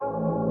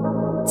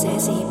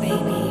Dezzy,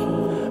 baby.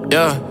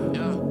 Yeah.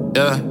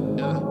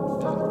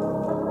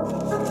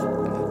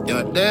 Yo,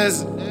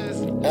 Dezzy.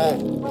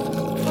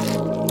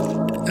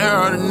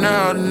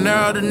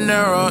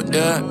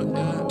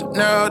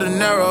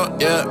 Dinero,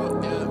 yeah.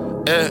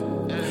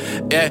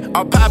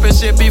 I'm poppin'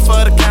 shit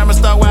before the camera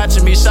start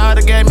watching me.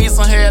 Shawty gave me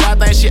some head, I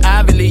think she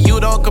Ivy. You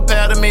don't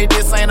compare to me,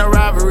 this ain't a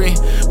robbery.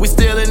 We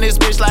still in this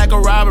bitch like a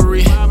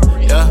robbery.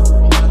 Yeah.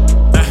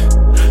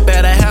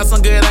 Better have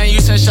some good, ain't you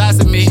send shots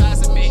at me.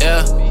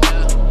 Yeah.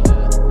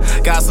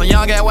 Got some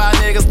young ass wild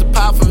niggas to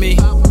pop for me.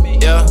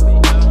 Yeah.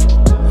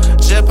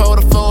 Just pulled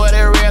the floor,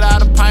 that red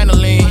out of pint of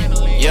lean.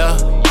 Yeah.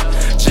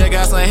 Just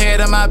got some head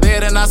in my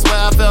bed and I swear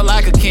I felt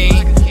like a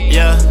king.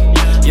 Yeah.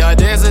 Young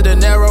Dezzy,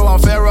 Dinero, I'm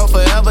Pharaoh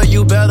forever.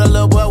 You better,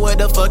 little boy, what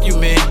the fuck you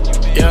mean?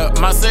 Yeah,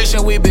 my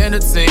section, we been a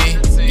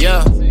team.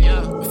 Yeah.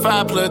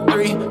 5 +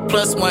 3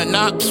 + 1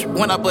 knock.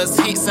 When I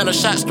bust heat, send a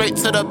shot straight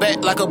to the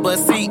back like a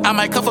bus seat. I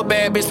might cuff a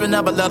bad bitch, but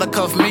never let her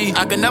cuff me.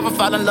 I can never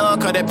fall in love,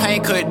 cause that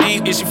pain cut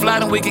deep. If she fly,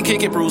 then we can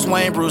kick it. Bruce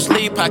Wayne, Bruce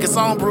Lee. Pockets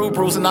on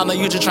Bruce, and I know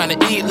you just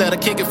tryna eat. Let her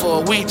kick it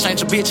for a week,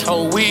 change a bitch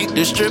whole week.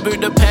 Distribute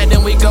the pack,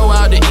 then we go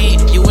out to eat.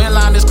 You in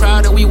line this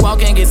crowd, and we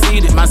walk and get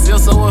seated. My seal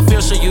so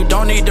official, you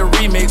don't need the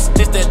remix.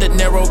 This that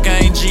Dinero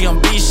gang,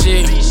 GMB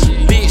shit.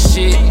 Big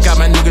shit. Got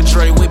my nigga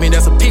Dre with me,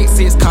 that's a pick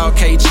 6. Call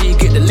KG,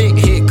 get the lick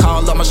hit.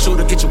 Call up my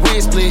shooter, get your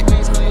wig split.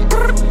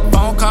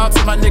 Phone call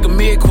to my nigga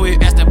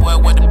mid-quit. Ask that boy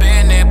what the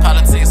band in.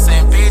 Politics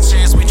and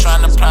bitches, we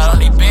tryna plot on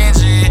these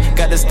benches.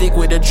 Got the stick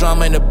with the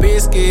drum and the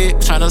biscuit.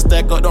 Tryna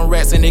stack up them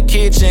rats in the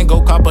kitchen.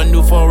 Go cop a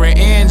new foreign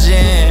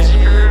engine.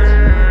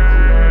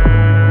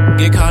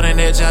 Get caught in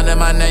that jam, that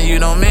my name you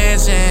don't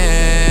mention.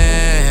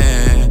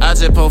 I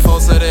just pull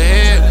folks to the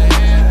head.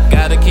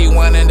 Gotta keep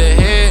one in the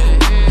head.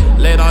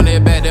 Laid on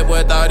that back, that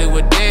boy thought he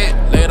was dead.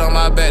 Laid on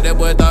my back, that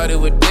boy thought he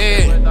was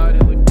dead.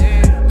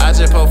 I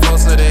just pull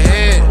folks to the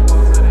head.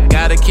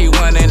 Gotta keep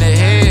one in the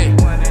head.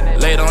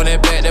 Laid on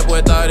that back, that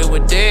boy thought he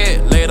was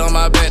dead. Laid on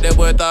my back, that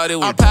boy thought he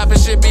was. I'm poppin'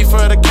 shit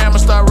before the camera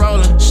start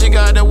rolling. She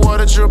got that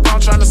water drip, I'm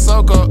tryna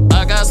soak up.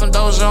 I got some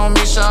doja on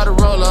me, shot to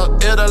roll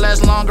up. It'll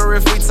last longer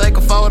if we take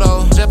a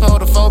photo. Just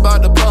hold the phone,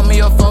 bout to put me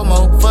a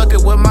FOMO. Fuck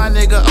it with my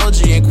nigga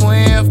OG and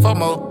Queen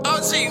FOMO.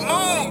 OG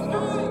Moon,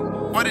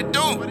 what it do?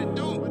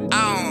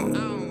 I don't